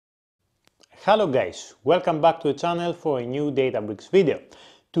Hello guys, welcome back to the channel for a new Databricks video.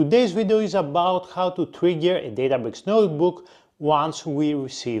 Today's video is about how to trigger a Databricks notebook once we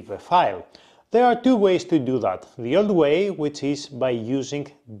receive a file. There are two ways to do that. The old way, which is by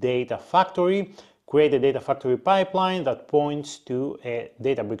using Data Factory, create a Data Factory pipeline that points to a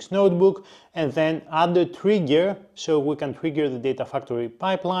Databricks notebook and then add a trigger so we can trigger the Data Factory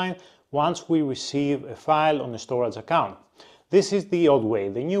pipeline once we receive a file on a storage account. This is the old way.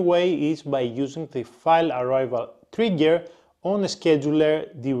 The new way is by using the file arrival trigger on a scheduler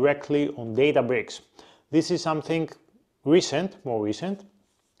directly on Databricks. This is something more recent,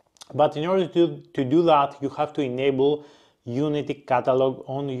 but in order to do that, you have to enable Unity Catalog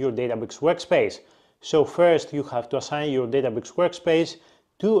on your Databricks workspace. So first you have to assign your Databricks workspace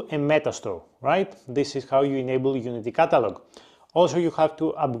to a metastore, right? This is how you enable Unity Catalog. Also, you have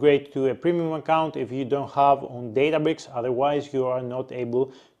to upgrade to a premium account if you don't have on Databricks, otherwise you are not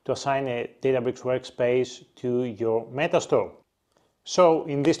able to assign a Databricks workspace to your metastore. So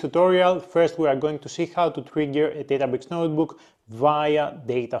in this tutorial, first we are going to see how to trigger a Databricks notebook via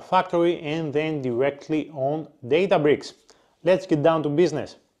Data Factory and then directly on Databricks. Let's get down to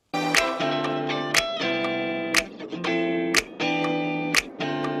business.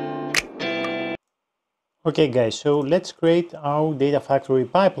 Okay guys, so let's create our Data Factory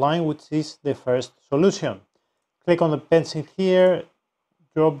pipeline, which is the first solution. Click on the pencil here,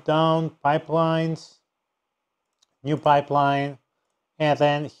 drop down, pipelines, new pipeline, and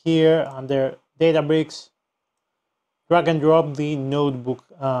then here under Databricks, drag and drop the notebook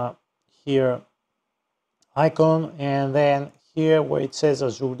here icon, and then here where it says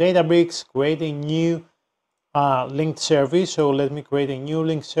Azure Databricks, create a new linked service. So let me create a new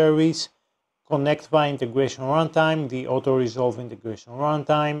linked service. Connect via integration runtime, the auto-resolve integration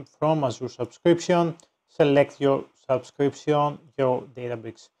runtime from Azure subscription. Select your subscription, your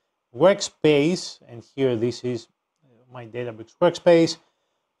Databricks workspace, and here this is my Databricks workspace,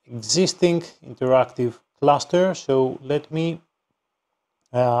 existing interactive cluster. So let me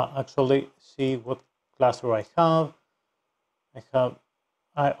actually see what cluster I have. I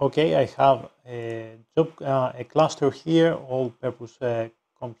have a cluster here, all-purpose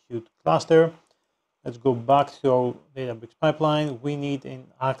compute cluster. Let's go back to our Databricks pipeline. We need an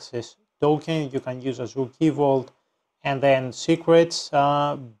access token. You can use Azure Key Vault and then secrets,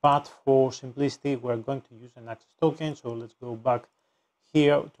 but for simplicity, we're going to use an access token. So let's go back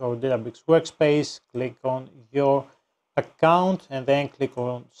here to our Databricks workspace, click on your account and then click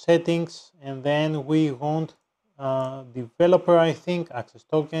on settings. And then we want developer, I think, access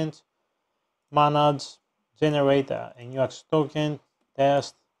tokens, manage, generate a new access token,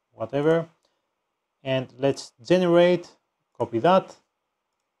 test, whatever, and let's generate, copy that,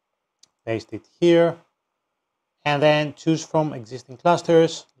 paste it here, and then choose from existing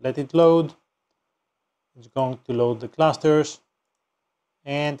clusters, let it load. It's going to load the clusters,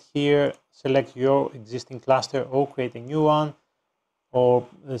 and here select your existing cluster or create a new one, or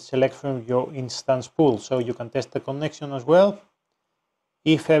select from your instance pool, so you can test the connection as well.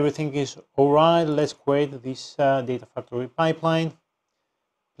 If everything is alright, let's create this Data Factory pipeline.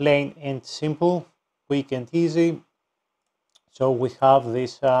 Plain and simple, quick and easy. So we have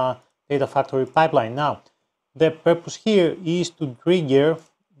this Data Factory pipeline. Now, the purpose here is to trigger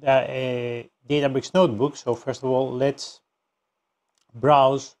a Databricks notebook. So first of all, let's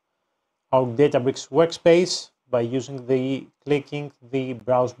browse our Databricks workspace by clicking the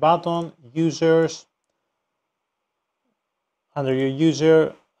browse button, users. Under your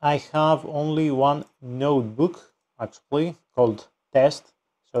user, I have only one notebook actually called test.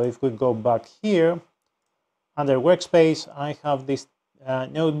 So if we go back here, under workspace, I have this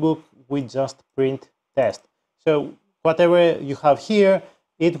notebook with just print test. So whatever you have here,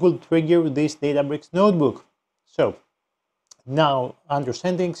 it will trigger this Databricks notebook. So now under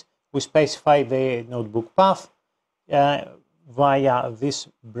settings, we specify the notebook path via this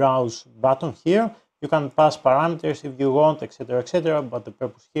browse button here. You can pass parameters if you want, etc., etc. But the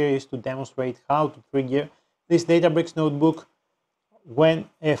purpose here is to demonstrate how to trigger this Databricks notebook when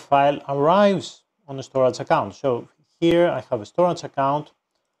a file arrives on a storage account. So here I have a storage account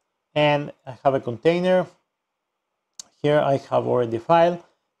and I have a container. Here I have already a file.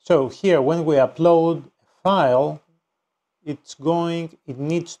 So here when we upload a file, it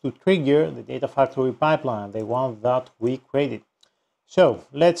needs to trigger the Data Factory pipeline, the one that we created. So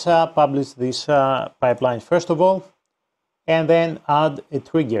let's publish this pipeline first of all, and then add a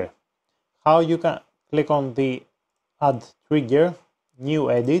trigger. How you can click on the add trigger,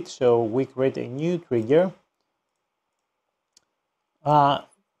 new edit, so we create a new trigger,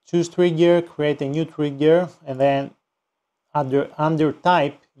 choose trigger, create a new trigger, and then under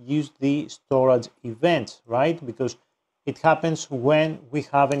type, use the storage events, right? Because it happens when we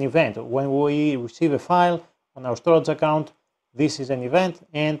have an event. When we receive a file on our storage account, this is an event,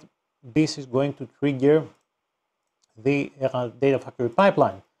 and this is going to trigger the Data Factory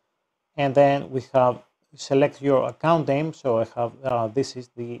pipeline. And then we have select your account name. So I have this is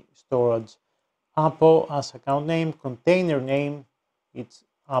the storage Apple as account name, container name, it's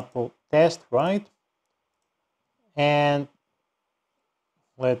Apple test, right? And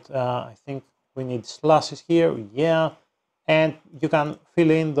I think we need slashes here, yeah. And you can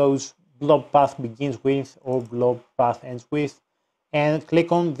fill in those blob path begins with or blob path ends with, and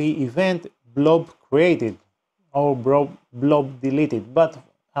click on the event blob created or blob deleted, but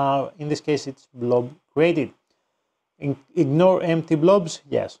in this case it's blob created. Ignore empty blobs,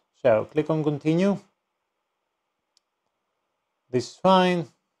 yes. So click on continue. This is fine.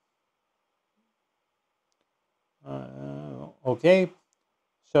 Okay,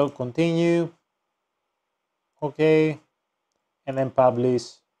 so continue. Okay, and then publish,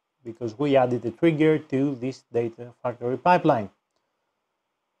 because we added a trigger to this Data Factory pipeline.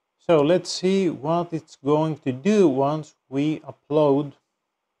 So let's see what it's going to do once we upload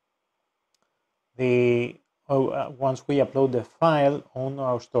the file on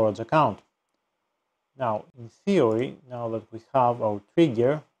our storage account. Now, in theory, now that we have our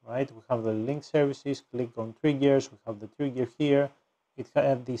trigger, right, we have the link services, click on triggers, we have the trigger here,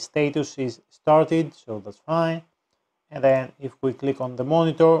 the status is started, so that's fine. And then if we click on the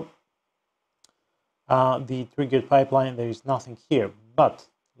monitor, the triggered pipeline, there is nothing here, but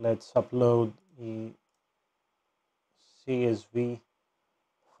let's upload a CSV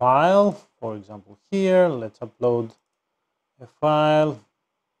file, for example here. Let's upload a file.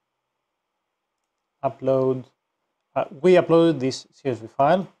 We uploaded this CSV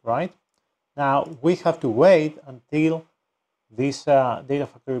file, right? Now we have to wait until this Data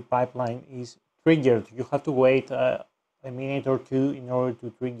Factory pipeline is triggered. You have to wait a minute or two in order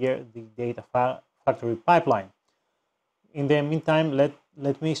to trigger the Data Factory pipeline. In the meantime,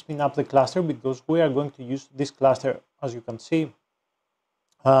 let me spin up the cluster, because we are going to use this cluster, as you can see,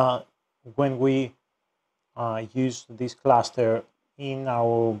 when we use this cluster in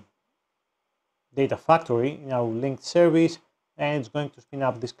our Data Factory, in our linked service, and it's going to spin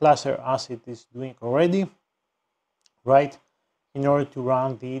up this cluster as it is doing already, right, in order to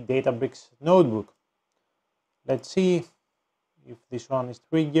run the Databricks notebook. Let's see if this one is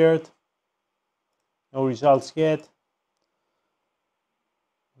triggered. No results yet.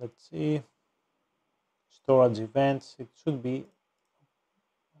 Let's see. Storage events.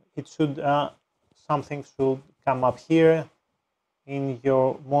 Something should come up here in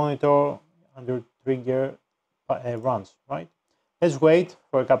your monitor under trigger runs, right? Let's wait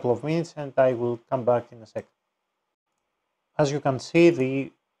for a couple of minutes and I will come back in a second. As you can see,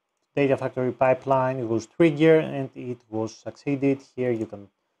 the Data Factory pipeline was triggered and it was succeeded. Here you can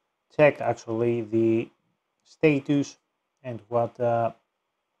check actually the status and what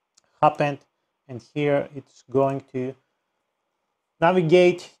happened, and here it's going to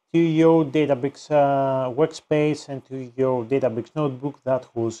navigate to your Databricks workspace and to your Databricks notebook that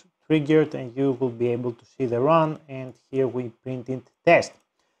was triggered, and you will be able to see the run, and here we printed test.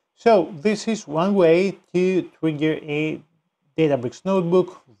 So this is one way to trigger a Databricks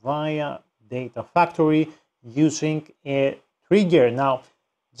notebook via Data Factory using a trigger. Now,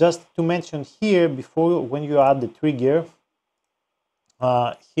 just to mention here, before, when you add the trigger,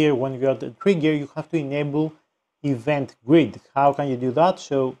 you have to enable event grid. How can you do that?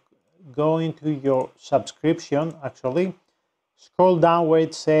 So go into your subscription, actually, scroll down where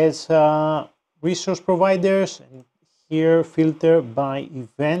it says resource providers, and here filter by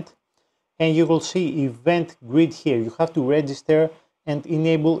event, and you will see event grid here. You have to register and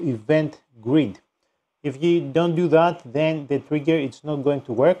enable event grid. If you don't do that, then the trigger it's not going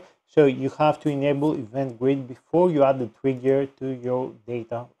to work. So you have to enable event grid before you add the trigger to your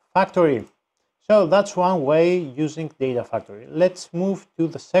Data Factory. So that's one way using Data Factory. Let's move to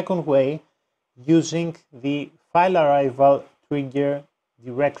the second way, using the file arrival trigger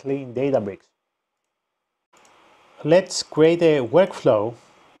directly in Databricks. Let's create a workflow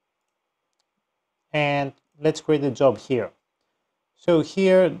and let's create a job here. So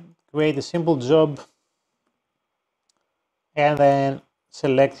here, create a simple job and then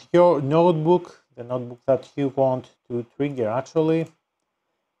select your notebook, the notebook that you want to trigger actually,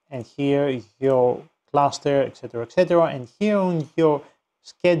 and here your cluster, etc., etc. And here on your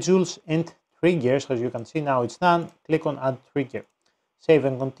schedules and triggers, as you can see now it's done, click on add trigger, save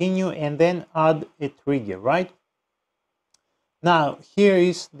and continue, and then add a trigger, right? Now here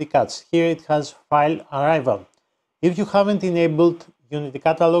is the catch. Here it has file arrival. If you haven't enabled Unity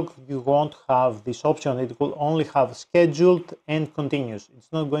Catalog, you won't have this option. It will only have scheduled and continuous.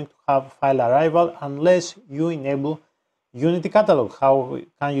 It's not going to have file arrival unless you enable Unity Catalog. How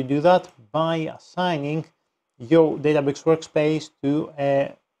can you do that? By assigning your Databricks workspace to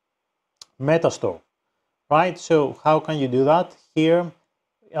a metastore, right? So how can you do that? Here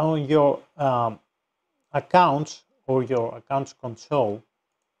on your accounts or your accounts console,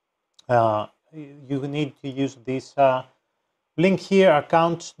 you need to use this link here,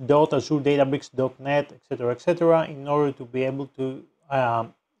 accounts.azuredatabricks.net, etc., in order to be able to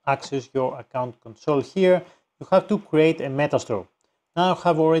access your account console here. You have to create a metastore. Now I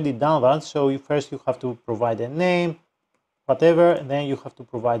have already done that, so first you have to provide a name, whatever, and then you have to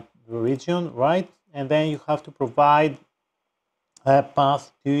provide the region, right? And then you have to provide a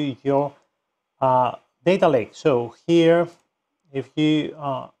path to your data lake. So here, if you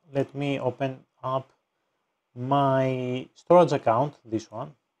let me open up my storage account, this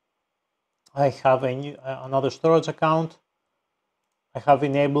one. I have a new, another storage account. I have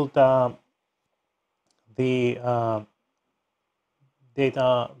enabled the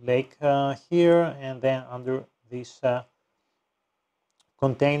data lake here, and then under this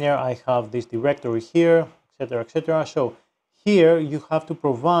container I have this directory here, etc. So here you have to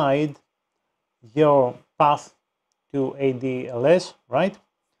provide your path to ADLS, right?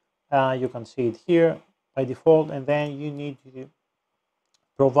 You can see it here by default, and then you need to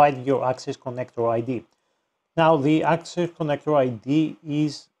provide your access connector ID. Now the access connector ID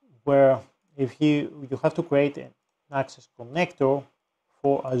is where if you have to create an access connector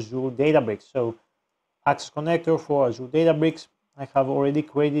for Azure Databricks. So access connector for Azure Databricks, I have already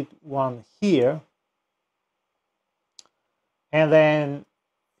created one here. And then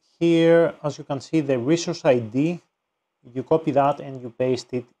here, as you can see, the resource ID, you copy that and you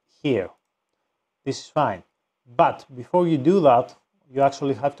paste it here. This is fine. But before you do that, you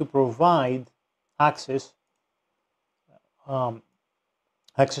actually have to provide access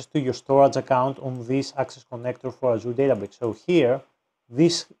access to your storage account on this access connector for Azure Databricks. So here,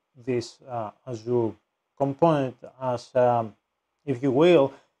 this Azure component, as if you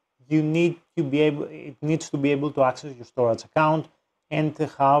will, you need to be able, it needs to be able to access your storage account and to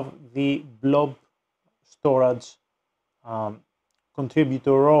have the blob storage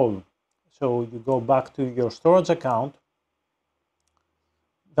contributor role. So you go back to your storage account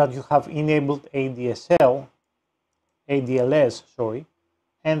that you have enabled ADLS, sorry,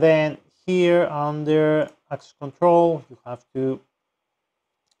 and then here under access control, you have to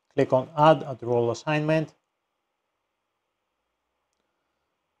click on add at role assignment.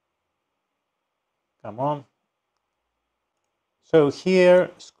 Come on. So here,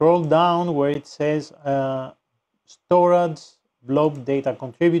 scroll down where it says storage blob data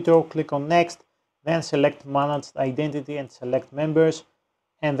contributor, click on next, then select managed identity and select members,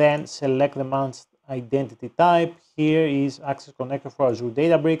 and then select the managed identity type. Here is access connector for Azure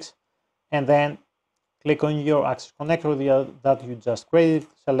Databricks, and then click on your access connector that you just created,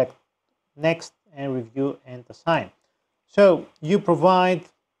 select next, and review and assign. So you provide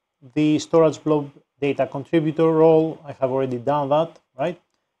the storage blob data contributor role, I have already done that, right,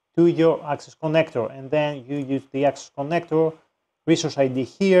 to your access connector, and then you use the access connector resource ID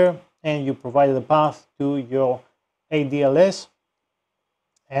here, and you provide the path to your ADLS,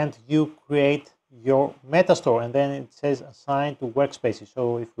 and you create your metastore, and then it says assign to workspaces.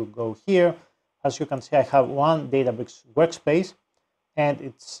 So if you go here, as you can see, I have one Databricks workspace, and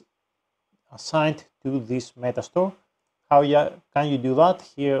it's assigned to this metastore. How can you do that?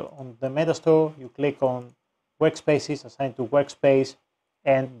 Here on the metastore, you click on workspaces, assign to workspace,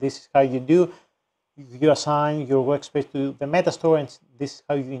 and this is how you do. You assign your workspace to the metastore, and this is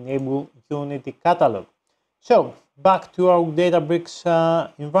how you enable Unity Catalog. So back to our Databricks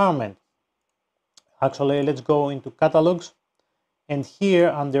environment. Actually, let's go into catalogs, and here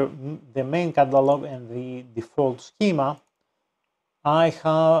under the main catalog and the default schema, I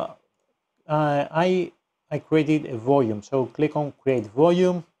created a volume. So click on create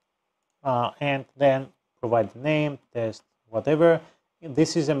volume, and then provide the name, test, whatever.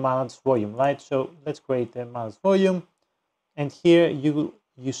 This is a managed volume, right? So let's create a managed volume, and here you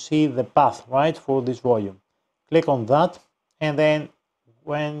see the path, right, for this volume. Click on that, and then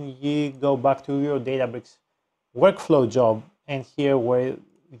when you go back to your Databricks workflow job, and here where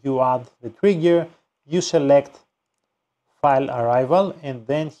you add the trigger, you select file arrival, and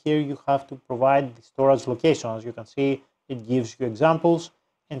then here you have to provide the storage location. As you can see, it gives you examples,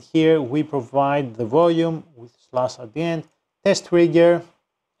 and here we provide the volume with slash at the end, test trigger,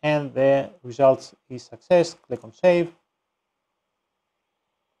 and the results is success. Click on save,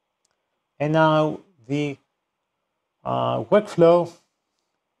 and now the Workflow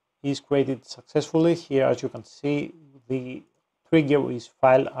is created successfully. Here, as you can see, the trigger is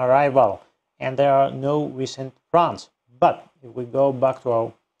file arrival, and there are no recent runs. But if we go back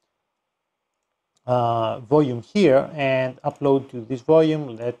to our volume here and upload to this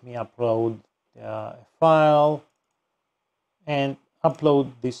volume, let me upload a file and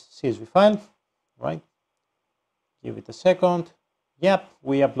upload this CSV file, right? Give it a second. Yep,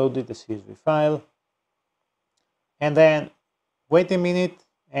 we uploaded the CSV file. And then wait a minute,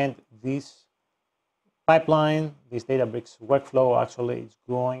 and this pipeline, this Databricks workflow actually is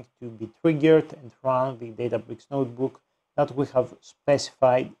going to be triggered and run the Databricks notebook that we have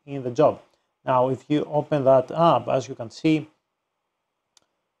specified in the job. Now, if you open that up, as you can see,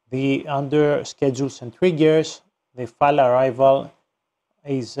 under schedules and triggers, the file arrival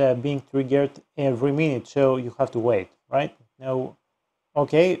is being triggered every minute, so you have to wait, right? Now,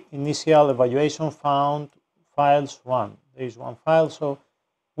 okay, initial evaluation found files 1. There is one file, so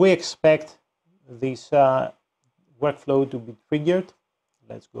we expect this workflow to be triggered.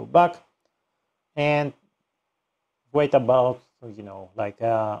 Let's go back and wait about, like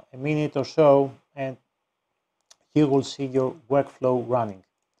a minute or so, and you will see your workflow running.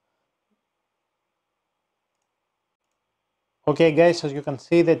 Okay, guys, as you can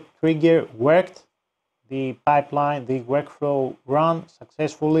see, the trigger worked. The pipeline, the workflow ran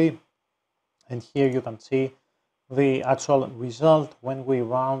successfully. And here you can see the actual result when we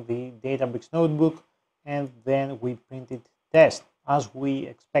run the Databricks notebook, and then we printed test as we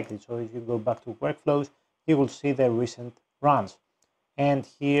expected. So if you go back to workflows, you will see the recent runs. And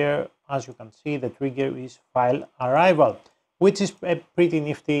here, as you can see, the trigger is file arrival, which is a pretty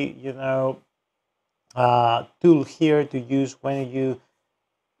nifty, tool here to use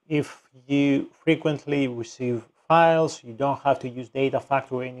if you frequently receive files. You don't have to use Data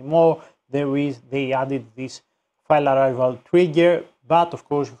Factory anymore. They added this file arrival trigger, but of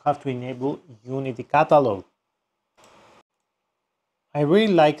course you have to enable Unity Catalog. I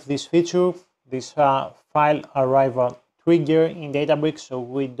really like this feature, this file arrival trigger in Databricks, so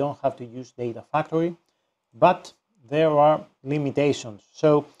we don't have to use Data Factory, but there are limitations.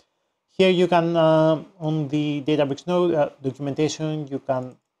 So here you can, on the Databricks node documentation, you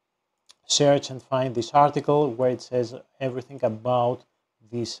can search and find this article where it says everything about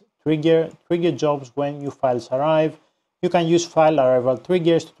this trigger jobs when new files arrive. You can use file arrival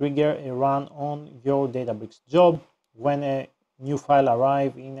triggers to trigger a run on your Databricks job when a new file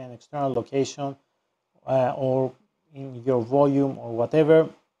arrives in an external location or in your volume or whatever.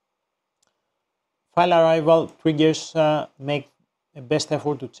 File arrival triggers make a best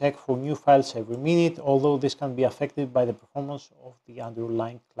effort to check for new files every minute, although this can be affected by the performance of the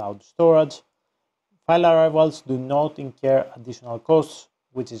underlying cloud storage. File arrivals do not incur additional costs,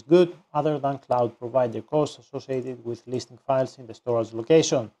 which is good, other than cloud provider costs associated with listing files in the storage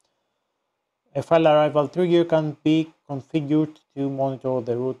location. A file arrival trigger can be configured to monitor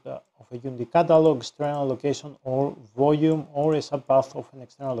the route of a Unity catalog, external location or volume, or a subpath of an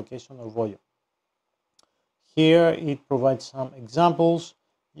external location or volume. Here it provides some examples.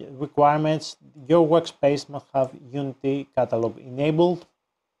 Requirements: your workspace must have Unity catalog enabled.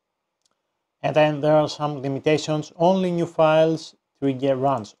 And then there are some limitations. Only new files trigger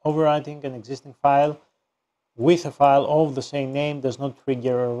runs. Overwriting an existing file with a file of the same name does not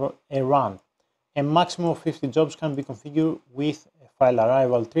trigger a run. A maximum of 50 jobs can be configured with a file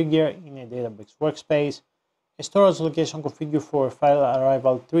arrival trigger in a Databricks workspace. A storage location configured for a file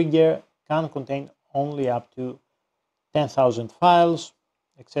arrival trigger can contain only up to 10,000 files,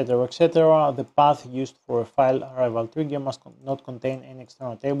 etc., etc. The path used for a file arrival trigger must not contain any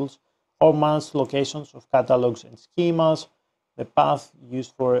external tables or managed locations of catalogs and schemas. The path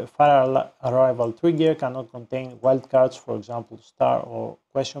used for a file arrival trigger cannot contain wildcards, for example, star or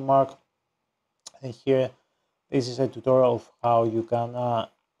question mark. And here, this is a tutorial of how you can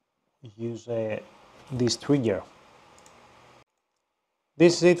use this trigger.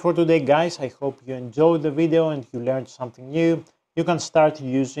 This is it for today, guys. I hope you enjoyed the video and you learned something new. You can start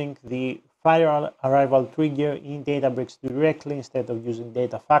using the file arrival trigger in Databricks directly instead of using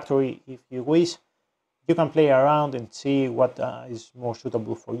Data Factory if you wish. You can play around and see what is more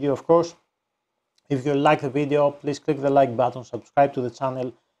suitable for you, of course. If you like the video, please click the like button, subscribe to the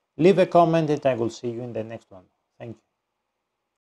channel, leave a comment, and I will see you in the next one. Thank you.